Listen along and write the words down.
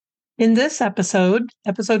In this episode,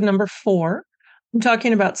 episode number 4, I'm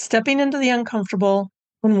talking about stepping into the uncomfortable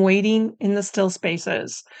and waiting in the still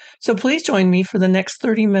spaces. So please join me for the next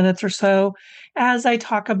 30 minutes or so as I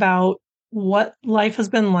talk about what life has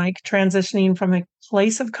been like transitioning from a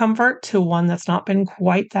place of comfort to one that's not been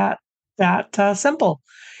quite that simple.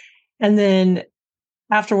 And then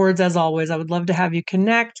afterwards, as always, I would love to have you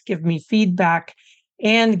connect, give me feedback,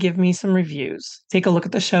 and give me some reviews. Take a look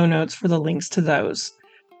at the show notes for the links to those.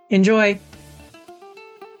 Enjoy.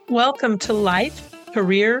 Welcome to Life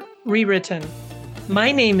Career Rewritten.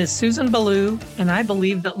 My name is Susan Ballou, and I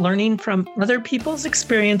believe that learning from other people's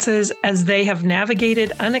experiences as they have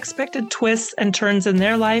navigated unexpected twists and turns in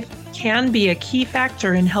their life can be a key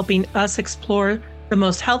factor in helping us explore the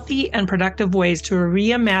most healthy and productive ways to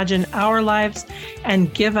reimagine our lives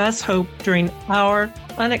and give us hope during our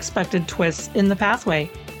unexpected twists in the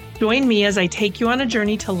pathway. Join me as I take you on a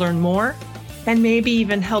journey to learn more and maybe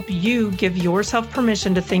even help you give yourself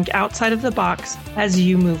permission to think outside of the box as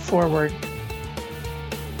you move forward.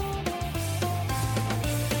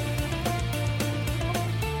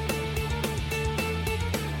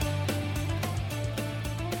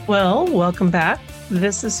 Well, welcome back.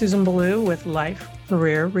 This is Susan Ballou with Life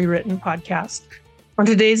Career Rewritten podcast. On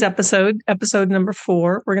today's episode number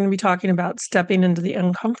 4, we're going to be talking about stepping into the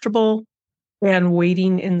uncomfortable and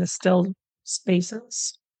waiting in the still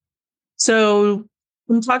spaces. So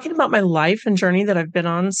I'm talking about my life and journey that I've been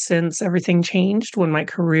on since everything changed when my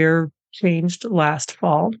career changed last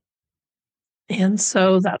fall. And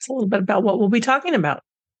so that's a little bit about what we'll be talking about.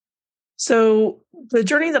 So the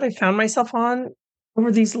journey that I found myself on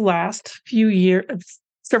over these last few years,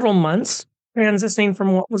 several months, transitioning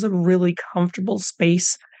from what was a really comfortable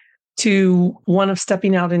space to one of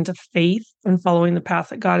stepping out into faith and following the path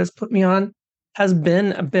that God has put me on, has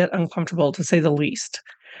been a bit uncomfortable, to say the least.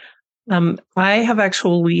 I have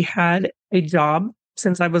actually had a job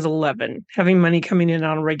since I was 11, having money coming in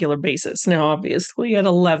on a regular basis. Now, obviously, at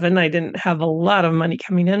 11, I didn't have a lot of money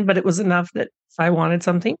coming in, but it was enough that if I wanted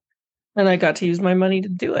something, then I got to use my money to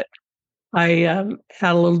do it. I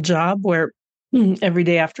had a little job where every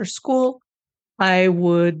day after school, I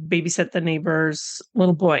would babysit the neighbor's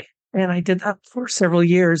little boy. And I did that for several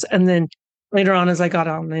years. And then later on, as I got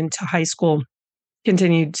on into high school,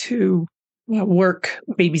 continued to work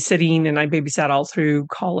babysitting, and I babysat all through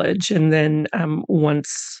college. And then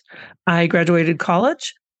once I graduated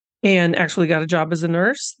college and actually got a job as a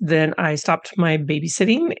nurse, then I stopped my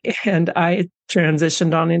babysitting and I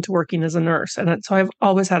transitioned on into working as a nurse. And so I've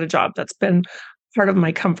always had a job that's been part of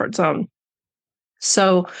my comfort zone.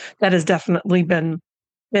 So that has definitely been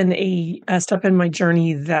a step in my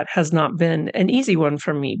journey that has not been an easy one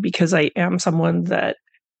for me, because I am someone that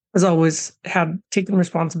has always had taken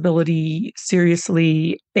responsibility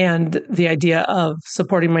seriously, and the idea of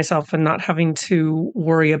supporting myself and not having to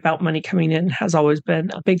worry about money coming in has always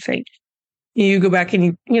been a big thing. You go back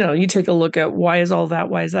and you take a look at why is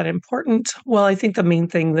that important? Well, I think the main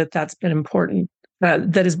thing that's been important,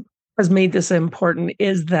 has made this important,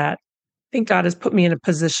 is that I think God has put me in a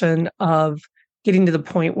position of getting to the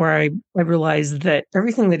point where I realized that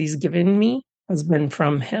everything that He's given me has been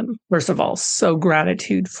from Him, first of all. So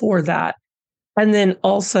gratitude for that. And then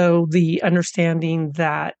also the understanding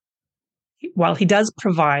that while He does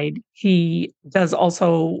provide, He does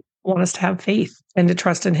also want us to have faith and to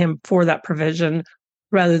trust in Him for that provision,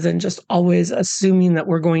 rather than just always assuming that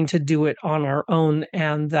we're going to do it on our own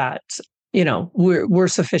and that, we're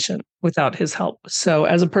sufficient without His help. So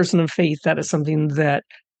as a person of faith, that is something that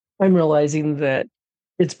I'm realizing that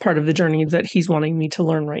it's part of the journey that He's wanting me to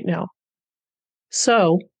learn right now.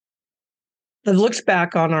 So I've looked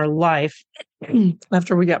back on our life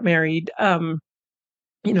after we got married. Phil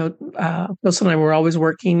and I were always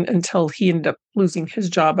working until he ended up losing his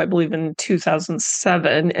job, I believe, in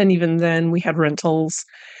 2007. And even then we had rentals,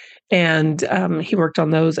 and he worked on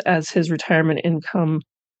those as his retirement income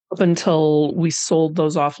up until we sold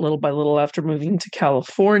those off little by little after moving to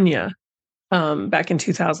California back in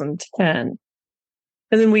 2010.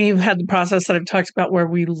 And then we've had the process that I've talked about where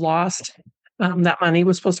we lost that money.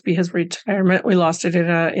 Was supposed to be his retirement. We lost it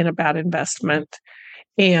in a bad investment,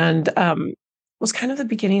 and it was kind of the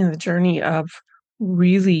beginning of the journey of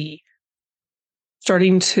really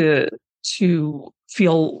starting to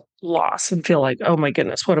feel loss and feel like, oh my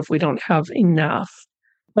goodness, what if we don't have enough?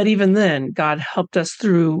 But even then, God helped us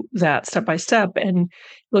through that step by step. And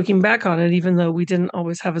looking back on it, even though we didn't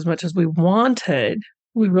always have as much as we wanted,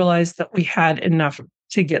 we realized that we had enough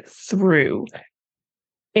to get through.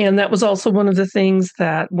 And that was also one of the things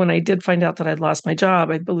that when I did find out that I'd lost my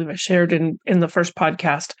job, I believe I shared in the first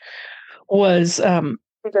podcast, was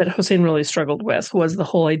that Hossein really struggled with was the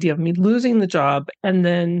whole idea of me losing the job and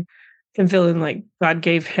then him feeling like God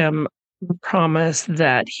gave him the promise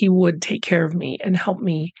that he would take care of me and help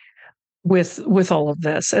me with all of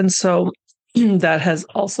this. And so that has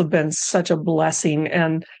also been such a blessing.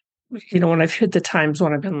 And when I've hit the times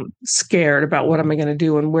when I've been scared about what am I going to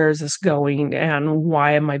do and where is this going and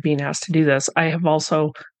why am I being asked to do this, I have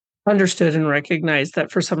also understood and recognized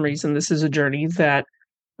that for some reason this is a journey that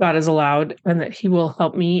God has allowed and that he will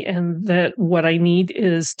help me, and that what I need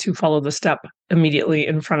is to follow the step immediately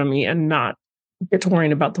in front of me and not get to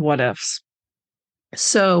worrying about the what ifs.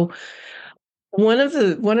 So one of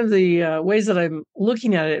the ways that I'm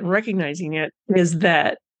looking at it and recognizing it is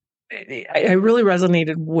that I really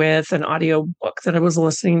resonated with an audio book that I was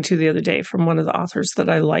listening to the other day from one of the authors that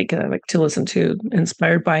I like and I like to listen to,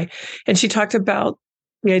 inspired by. And she talked about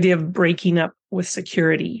the idea of breaking up with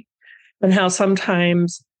security and how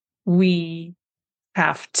sometimes we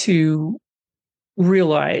have to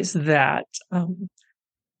realize that,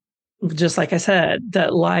 just like I said,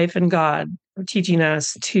 that life and God are teaching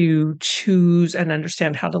us to choose and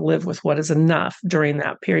understand how to live with what is enough during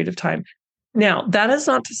that period of time. Now, that is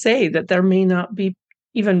not to say that there may not be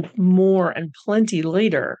even more and plenty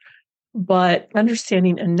later, but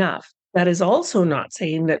understanding enough. That is also not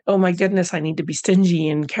saying that, oh my goodness, I need to be stingy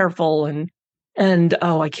and careful and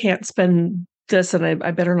oh, I can't spend this and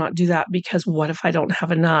I better not do that because what if I don't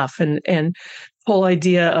have enough? And whole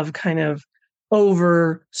idea of kind of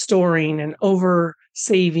over storing and over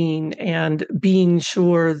saving and being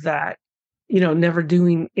sure that never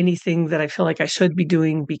doing anything that I feel like I should be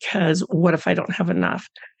doing because what if I don't have enough?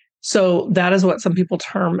 So that is what some people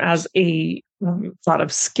term as a thought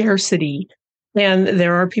of scarcity. And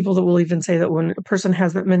there are people that will even say that when a person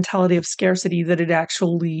has that mentality of scarcity, that it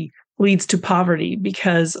actually leads to poverty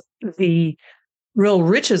because the real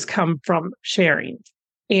riches come from sharing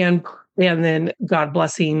and then God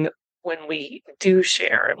blessing when we do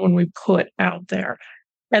share and when we put out there.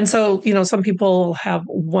 And so, some people have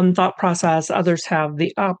one thought process, others have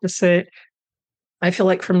the opposite. I feel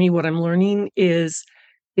like for me, what I'm learning is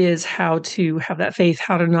how to have that faith,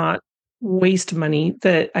 how to not waste money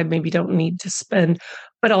that I maybe don't need to spend,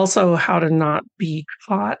 but also how to not be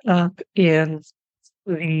caught up in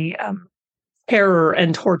the terror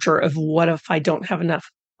and torture of what if I don't have enough.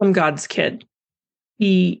 I'm God's kid.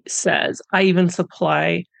 He says, I even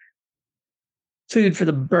supply food for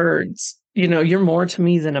the birds. You're more to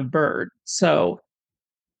me than a bird. So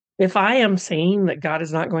if I am saying that God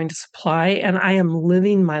is not going to supply and I am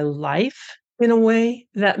living my life in a way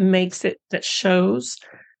that shows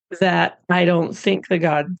that I don't think that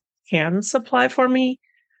God can supply for me,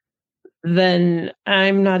 then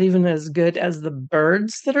I'm not even as good as the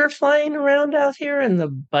birds that are flying around out here and the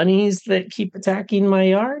bunnies that keep attacking my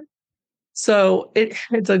yard. So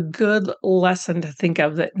it's a good lesson to think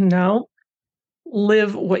of that no,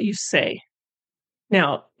 live what you say.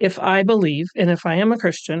 Now, if I believe, and if I am a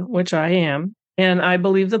Christian, which I am, and I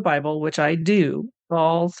believe the Bible, which I do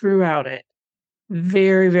all throughout it,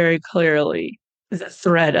 very, very clearly, the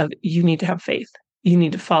thread of you need to have faith. You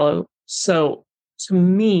need to follow. So to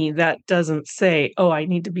me, that doesn't say, oh, I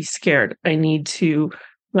need to be scared. I need to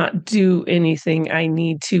not do anything. I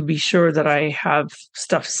need to be sure that I have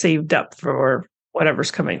stuff saved up for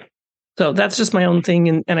whatever's coming. So that's just my own thing.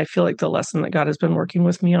 And I feel like the lesson that God has been working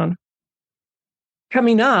with me on.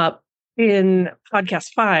 Coming up in podcast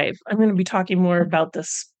 5, I'm going to be talking more about the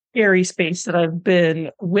scary space that I've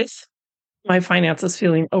been with my finances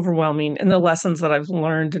feeling overwhelming and the lessons that I've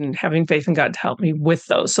learned and having faith in God to help me with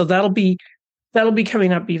those. So that'll be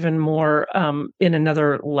coming up even more in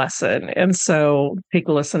another lesson. And so take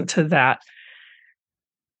a listen to that.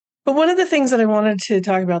 But one of the things that I wanted to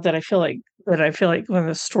talk about that I feel like one of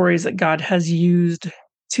the stories that God has used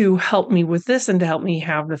to help me with this and to help me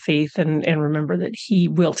have the faith and remember that he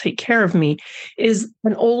will take care of me is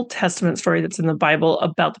an Old Testament story that's in the Bible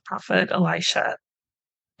about the prophet Elisha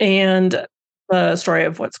and the story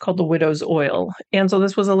of what's called the widow's oil. And so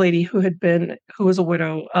this was a lady who was a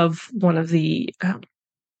widow of one of the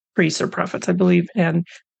priests or prophets, I believe. And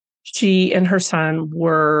she and her son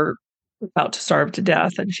were about to starve to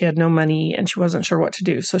death and she had no money and she wasn't sure what to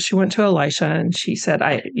do. So she went to Elisha and she said,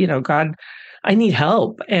 God, I need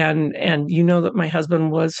help. And that my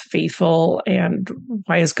husband was faithful and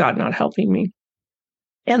why is God not helping me?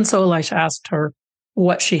 And so Elisha asked her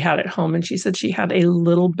what she had at home. And she said she had a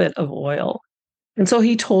little bit of oil. And so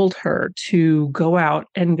he told her to go out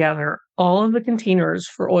and gather all of the containers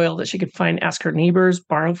for oil that she could find, ask her neighbors,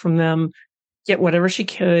 borrow from them, get whatever she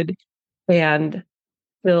could, and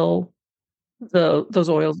fill those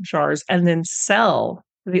oil jars and then sell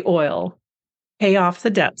the oil pay off the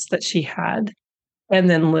debts that she had, and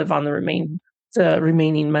then live on the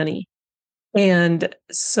remaining money. And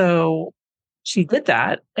so she did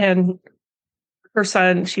that. And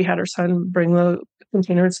she had her son bring the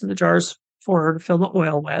containers to the jars for her to fill the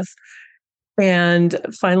oil with. And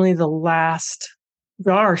finally, the last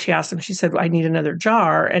jar, she asked him, she said, I need another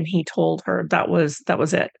jar. And he told her that was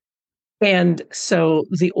it. And so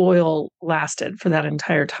the oil lasted for that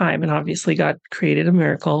entire time. And obviously, God created a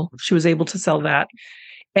miracle. She was able to sell that.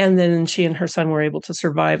 And then she and her son were able to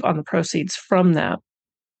survive on the proceeds from that.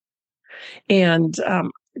 And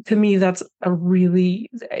to me, that's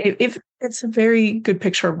if it's a very good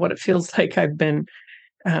picture of what it feels like I've been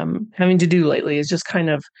having to do lately, is just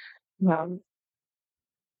kind of um,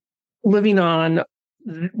 living on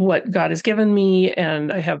what God has given me.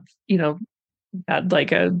 And I have, had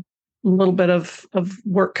like a little bit of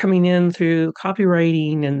work coming in through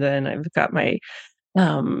copywriting. And then I've got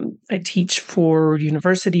I teach for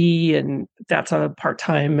university, and that's a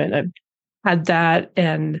part-time, and I've had that.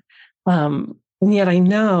 And yet I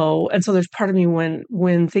know, and so there's part of me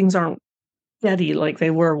when things aren't steady like they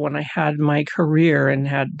were when I had my career and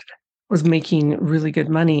was making really good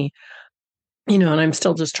money, and I'm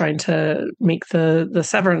still just trying to make the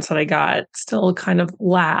severance that I got still kind of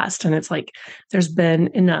last. And it's like, there's been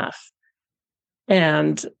enough.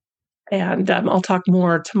 And I'll talk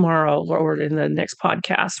more tomorrow or in the next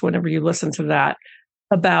podcast, whenever you listen to that,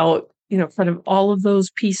 about, kind of all of those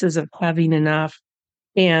pieces of having enough,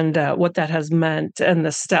 and what that has meant, and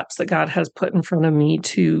the steps that God has put in front of me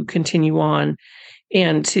to continue on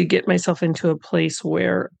and to get myself into a place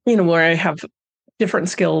where, where I have different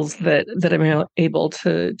skills that I'm able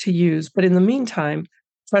to use. But in the meantime,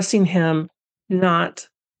 trusting Him, not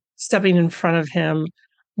stepping in front of Him,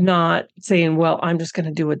 not saying, well, I'm just going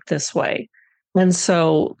to do it this way. And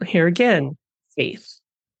so here again, faith.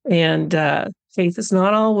 And faith is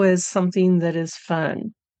not always something that is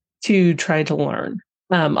fun to try to learn.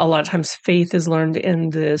 A lot of times faith is learned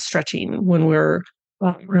in the stretching when we're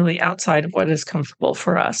really outside of what is comfortable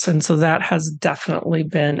for us. And so that has definitely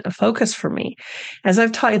been a focus for me. As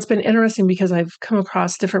I've taught, it's been interesting because I've come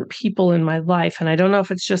across different people in my life. And I don't know if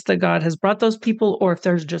it's just that God has brought those people, or if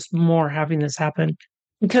there's just more having this happen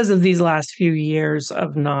because of these last few years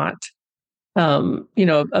of not, of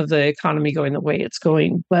the economy going the way it's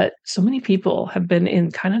going. But so many people have been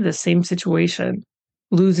in kind of the same situation,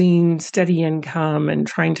 losing steady income and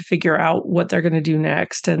trying to figure out what they're going to do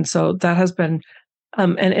next. And so that has been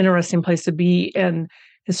an interesting place to be, and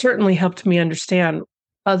has certainly helped me understand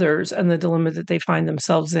others and the dilemma that they find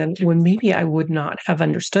themselves in when maybe I would not have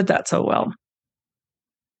understood that so well.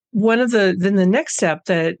 Then the next step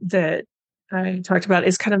that I talked about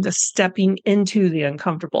is kind of the stepping into the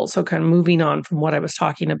uncomfortable. So kind of moving on from what I was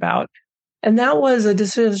talking about. And that was a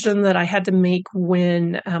decision that I had to make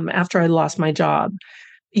when, after I lost my job,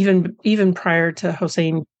 even prior to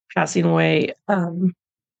Hossein passing away,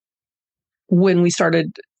 when we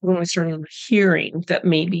started hearing that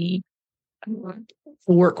maybe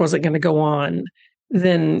work wasn't going to go on,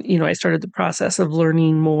 then, I started the process of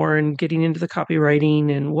learning more and getting into the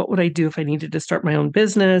copywriting, and what would I do if I needed to start my own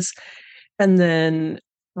business. And then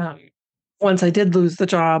once I did lose the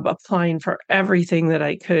job, applying for everything that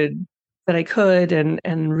I could,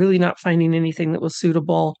 and really not finding anything that was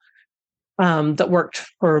suitable, that worked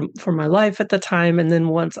for my life at the time. And then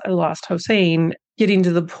once I lost Hossein, getting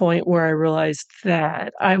to the point where I realized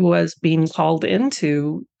that I was being called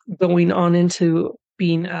into going on into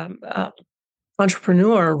being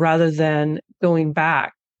entrepreneur rather than going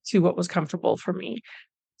back to what was comfortable for me.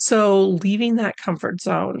 So leaving that comfort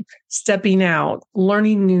zone, stepping out,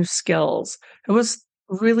 learning new skills, it was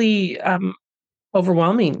really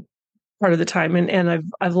overwhelming part of the time. And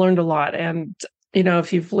I've learned a lot. And,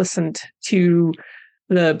 if you've listened to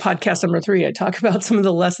the podcast number 3, I talk about some of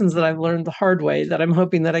the lessons that I've learned the hard way, that I'm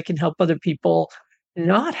hoping that I can help other people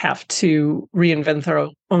not have to reinvent their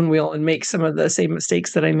own wheel and make some of the same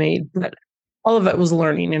mistakes that I made. But all of it was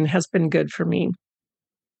learning and has been good for me.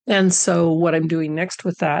 And so what I'm doing next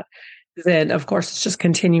with that, then, of course, it's just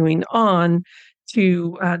continuing on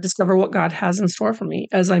to discover what God has in store for me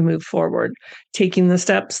as I move forward, taking the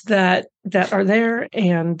steps that are there,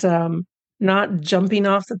 and not jumping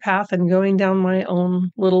off the path and going down my own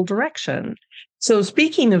little direction. So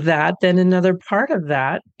speaking of that, then another part of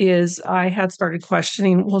that is I had started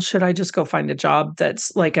questioning, well, should I just go find a job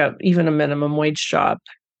that's like even a minimum wage job,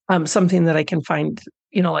 something that I can find,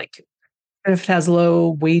 like if it has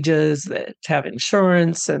low wages, that have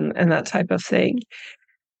insurance and that type of thing.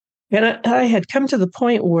 And I had come to the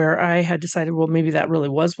point where I had decided, well, maybe that really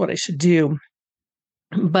was what I should do.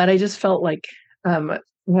 But I just felt like I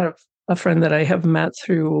had a friend that I have met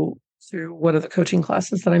through one of the coaching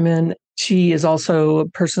classes that I'm in. She is also a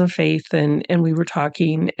person of faith, and we were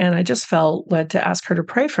talking, and I just felt led to ask her to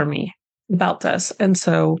pray for me about this. And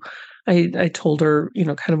so I told her,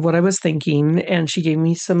 kind of what I was thinking, and she gave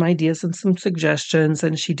me some ideas and some suggestions,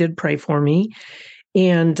 and she did pray for me.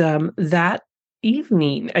 And that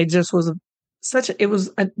evening, I just was it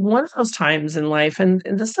was one of those times in life, and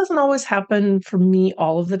this doesn't always happen for me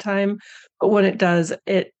all of the time, but when it does,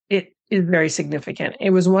 it is very significant. It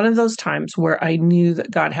was one of those times where I knew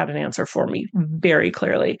that God had an answer for me very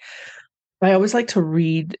clearly. I always like to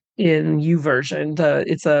read in YouVersion.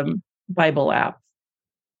 It's a Bible app.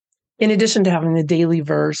 In addition to having the daily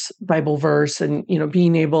Bible verse, and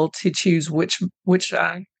being able to choose which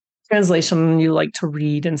translation you like to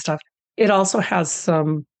read and stuff, it also has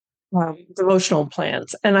some devotional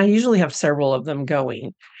plans, and I usually have several of them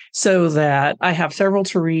going, so that I have several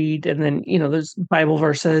to read, and then there's Bible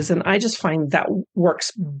verses, and I just find that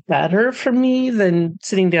works better for me than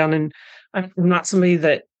sitting down. And I'm not somebody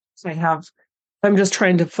that I have. I'm just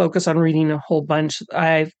trying to focus on reading a whole bunch.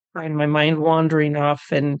 I find my mind wandering off,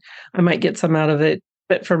 and I might get some out of it.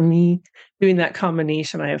 But for me, doing that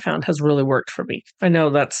combination, I have found has really worked for me. I know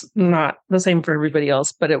that's not the same for everybody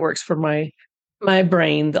else, but it works for my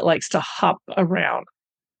brain that likes to hop around.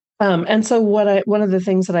 And so one of the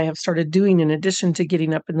things that I have started doing, in addition to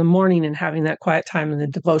getting up in the morning and having that quiet time in the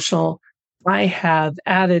devotional, I have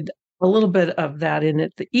added a little bit of that in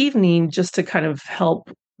at the evening, just to kind of help,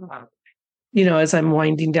 as I'm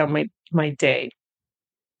winding down my day.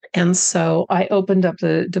 And so I opened up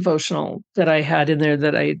the devotional that I had in there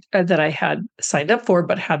that I had signed up for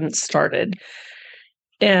but hadn't started.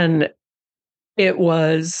 And it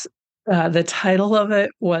was the title of it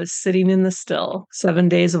was Sitting in the Still, 7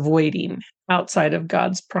 Days of Waiting Outside of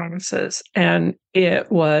God's Promises. And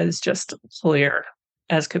it was just clear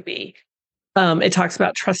as could be. It talks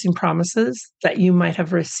about trusting promises that you might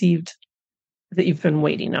have received that you've been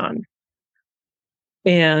waiting on,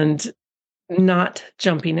 and not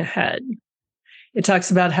jumping ahead. It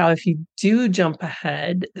talks about how if you do jump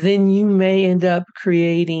ahead, then you may end up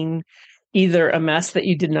creating either a mess that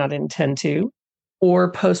you did not intend to,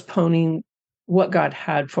 or postponing what God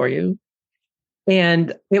had for you.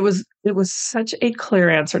 And it was such a clear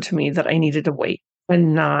answer to me that I needed to wait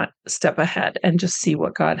and not step ahead and just see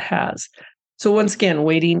what God has. So once again,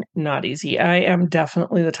 waiting, not easy. I am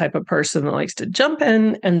definitely the type of person that likes to jump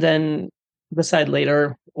in and then decide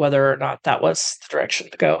later whether or not that was the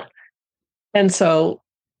direction to go. And so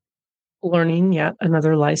learning yet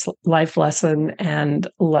another life lesson and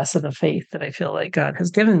lesson of faith that I feel like God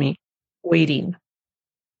has given me, waiting.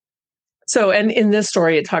 So, and in this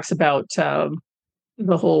story, it talks about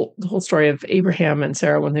the whole story of Abraham and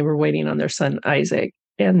Sarah when they were waiting on their son Isaac,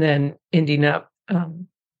 and then ending up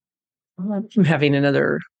having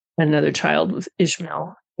another child with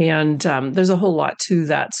Ishmael. And there's a whole lot to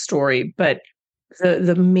that story, but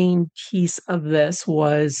the main piece of this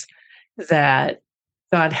was that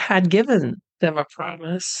God had given them a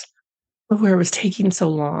promise, but where it was taking so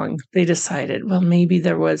long, they decided, well, maybe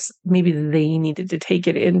they needed to take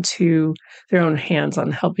it into their own hands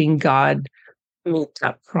on helping God meet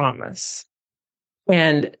that promise.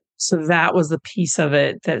 And so that was the piece of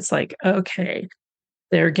it that's like, okay,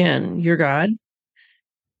 there again, you're God.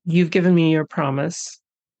 You've given me your promise.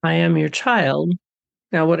 I am your child.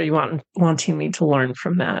 Now, what are you wanting me to learn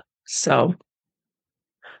from that? So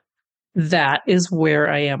that is where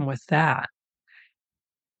I am with that.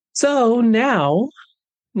 So now,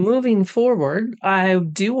 moving forward, I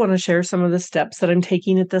do want to share some of the steps that I'm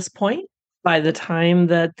taking at this point. By the time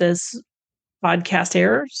that this podcast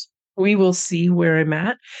airs, we will see where I'm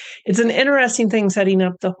at. It's an interesting thing setting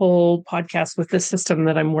up the whole podcast with the system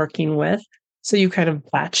that I'm working with. So you kind of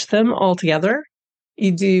batch them all together.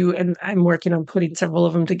 You do, and I'm working on putting several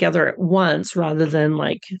of them together at once rather than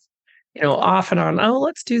off and on. Oh,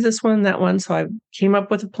 let's do this one, that one. So I came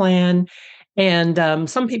up with a plan. And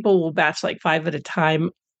some people will batch like 5 at a time.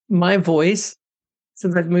 My voice,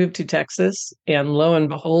 since I've moved to Texas, and lo and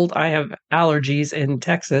behold, I have allergies in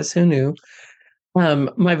Texas. Who knew?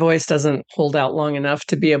 My voice doesn't hold out long enough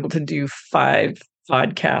to be able to do 5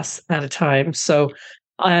 podcasts at a time. So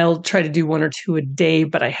I'll try to do 1 or 2 a day,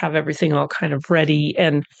 but I have everything all kind of ready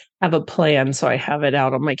and have a plan. So I have it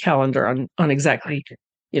out on my calendar on exactly,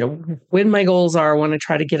 when my goals are, when I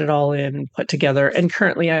try to get it all in, put together. And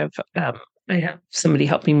currently I have somebody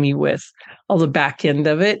helping me with all the back end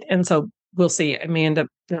of it. And so we'll see. I may end up,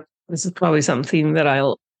 this is probably something that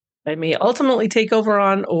I may ultimately take over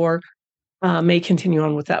on, or may continue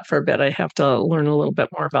on with that for a bit. I have to learn a little bit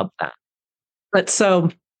more about that. But so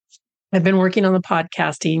I've been working on the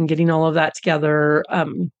podcasting, getting all of that together.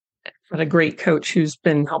 Got a great coach who's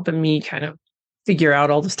been helping me kind of figure out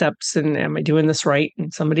all the steps and am I doing this right?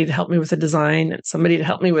 And somebody to help me with the design and somebody to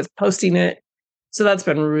help me with posting it. So that's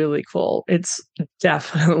been really cool. It's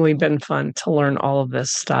definitely been fun to learn all of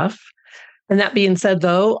this stuff. And that being said,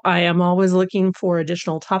 though, I am always looking for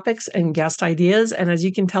additional topics and guest ideas. And as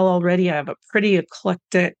you can tell already, I have a pretty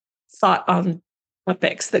eclectic thought on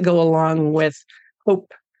topics that go along with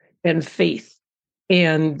hope and faith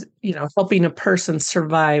and, helping a person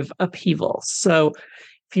survive upheaval. So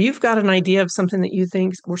if you've got an idea of something that you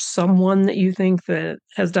think or someone that you think that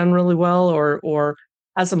has done really well or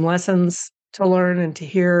has some lessons to learn and to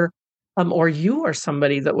hear, or you are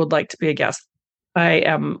somebody that would like to be a guest, I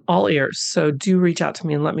am all ears. So do reach out to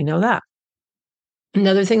me and let me know that.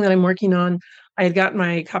 Another thing that I'm working on, I had gotten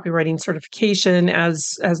my copywriting certification,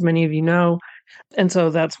 as many of you know. And so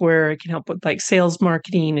that's where I can help with like sales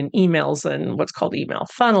marketing and emails and what's called email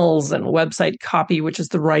funnels and website copy, which is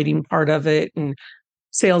the writing part of it, and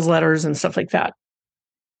sales letters and stuff like that.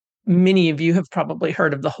 Many of you have probably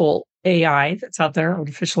heard of the whole AI that's out there,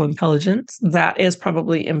 artificial intelligence, that is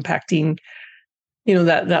probably impacting,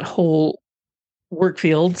 that whole work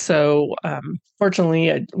field. So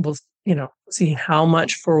fortunately, I will, see how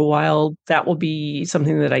much for a while that will be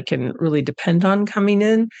something that I can really depend on coming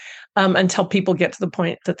in until people get to the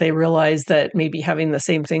point that they realize that maybe having the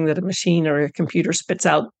same thing that a machine or a computer spits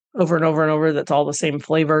out over and over and over, that's all the same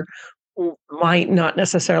flavor, might not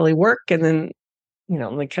necessarily work. And then,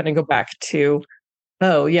 they kind of go back to,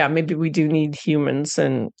 oh, yeah, maybe we do need humans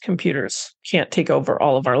and computers can't take over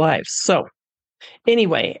all of our lives. So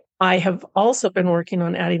anyway, I have also been working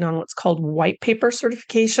on adding on what's called white paper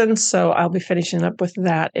certification. So I'll be finishing up with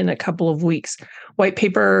that in a couple of weeks. White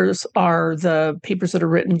papers are the papers that are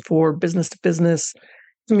written for business to business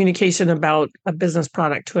communication about a business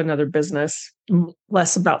product to another business,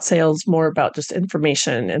 less about sales, more about just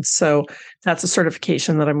information. And so that's a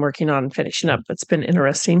certification that I'm working on finishing up. That's been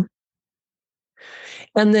interesting.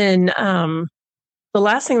 And then the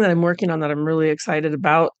last thing that I'm working on that I'm really excited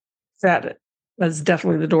about, that as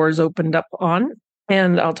definitely the doors opened up on,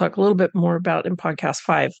 and I'll talk a little bit more about in podcast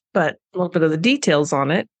 5, but a little bit of the details on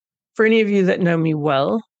it. For any of you that know me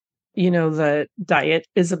well, you know that diet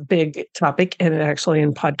is a big topic, and actually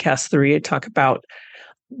in podcast 3, I talk about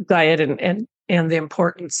diet and the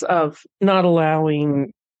importance of not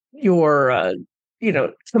allowing your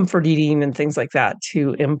comfort eating and things like that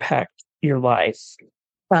to impact your life.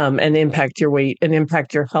 And impact your weight and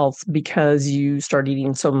impact your health because you start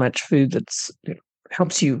eating so much food that's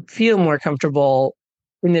helps you feel more comfortable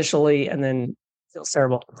initially and then feels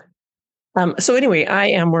terrible. So anyway, I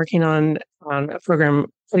am working on a program,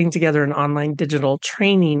 putting together an online digital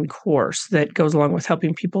training course that goes along with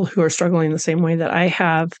helping people who are struggling the same way that I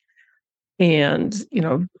have, and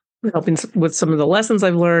helping with some of the lessons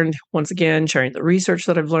I've learned. Once again, sharing the research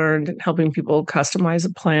that I've learned and helping people customize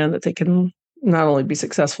a plan that they can not only be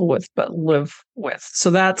successful with, but live with.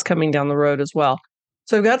 So that's coming down the road as well.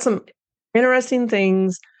 So I've got some interesting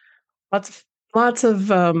things, lots of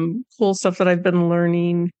cool stuff that I've been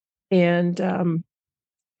learning, and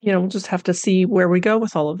we'll just have to see where we go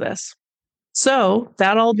with all of this. So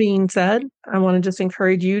that all being said, I want to just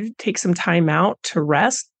encourage you to take some time out to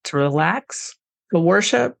rest, to relax, to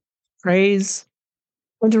worship, praise,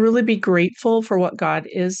 and to really be grateful for what God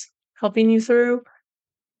is helping you through,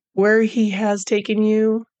 where he has taken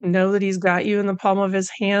you. Know that he's got you in the palm of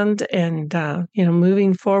his hand, and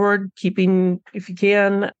moving forward, keeping, if you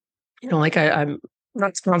can, I'm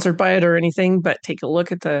not sponsored by it or anything, but take a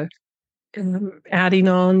look at adding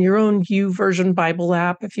on your own YouVersion Bible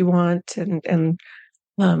app if you want, and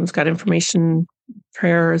it's got information,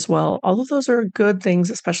 prayer as well. All of those are good things,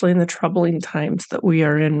 especially in the troubling times that we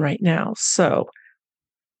are in right now. So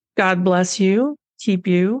God bless you, keep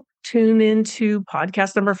you. Tune into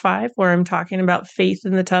podcast number 5, where I'm talking about faith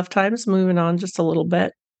in the tough times, moving on just a little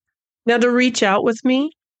bit. Now, to reach out with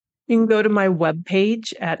me, you can go to my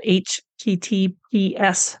webpage at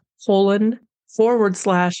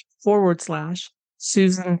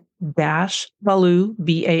https://Susan-Balou,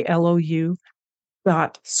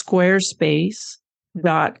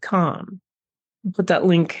 BALU.squarespace.com. Put that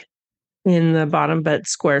link in the bottom, but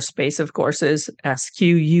Squarespace, of course, is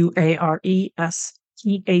SQUARESPACE.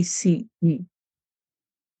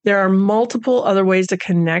 There are multiple other ways to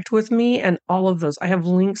connect with me, and all of those, I have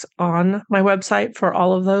links on my website for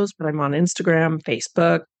all of those, but I'm on Instagram,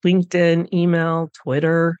 Facebook, LinkedIn, email,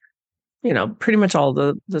 Twitter, pretty much all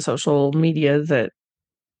the social media that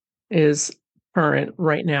is current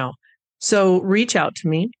right now. So reach out to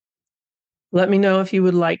me. Let me know if you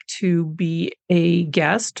would like to be a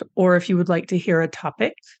guest or if you would like to hear a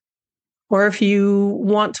topic, or if you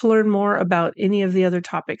want to learn more about any of the other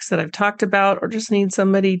topics that I've talked about, or just need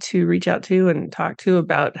somebody to reach out to and talk to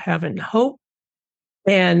about having hope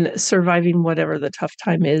and surviving whatever the tough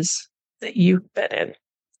time is that you've been in.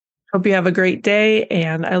 Hope you have a great day,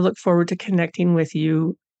 and I look forward to connecting with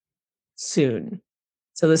you soon.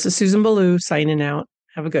 So this is Susan Ballou signing out.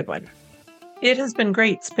 Have a good one. It has been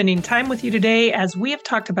great spending time with you today as we have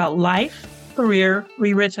talked about life, career,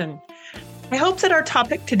 rewritten. I hope that our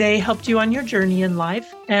topic today helped you on your journey in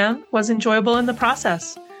life and was enjoyable in the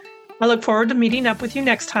process. I look forward to meeting up with you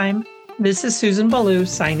next time. This is Susan Ballou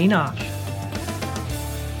signing off.